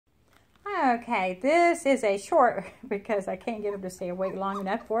Okay, this is a short because I can't get him to stay awake long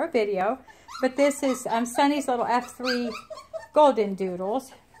enough for a video. But this is Sonny's little F3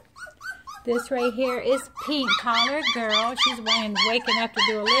 Goldendoodles. This right here is Pink Collar Girl. She's waking up to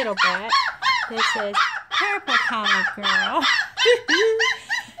do a little bit. This is Purple Collar Girl.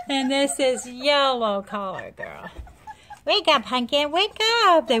 And this is Yellow Collar Girl. Wake up, Pumpkin, wake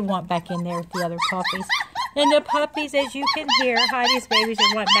up. They want back in there with the other puppies. And the puppies, as you can hear, Heidi's babies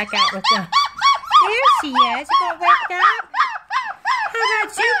are wanting back out with them. There she is. You gonna wake up? How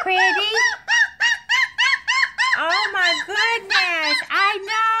about you, pretty? Oh my goodness. I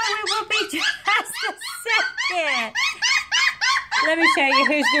know. It will be just a second. Let me show you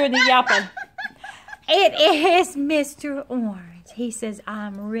who's doing the yelping. It is Mr. Orange. He says,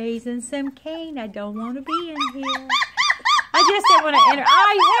 I'm raising some cane. I don't want to be in here. I just didn't want to enter.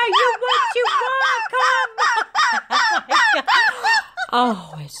 I hear you what you want. Come on.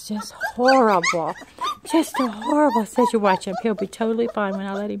 Oh, it's just horrible. Just a horrible situation. He'll be totally fine when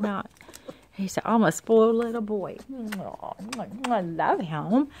I let him out. He's I'm a spoiled little boy. Oh, I love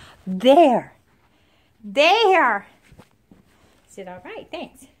him. There. There. I said, all right,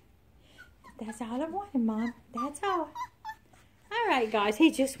 thanks. That's all I wanted, Mom. That's all. All right, guys.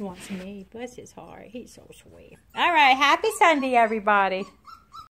 He just wants me. Bless his heart. He's so sweet. All right. Happy Sunday, everybody.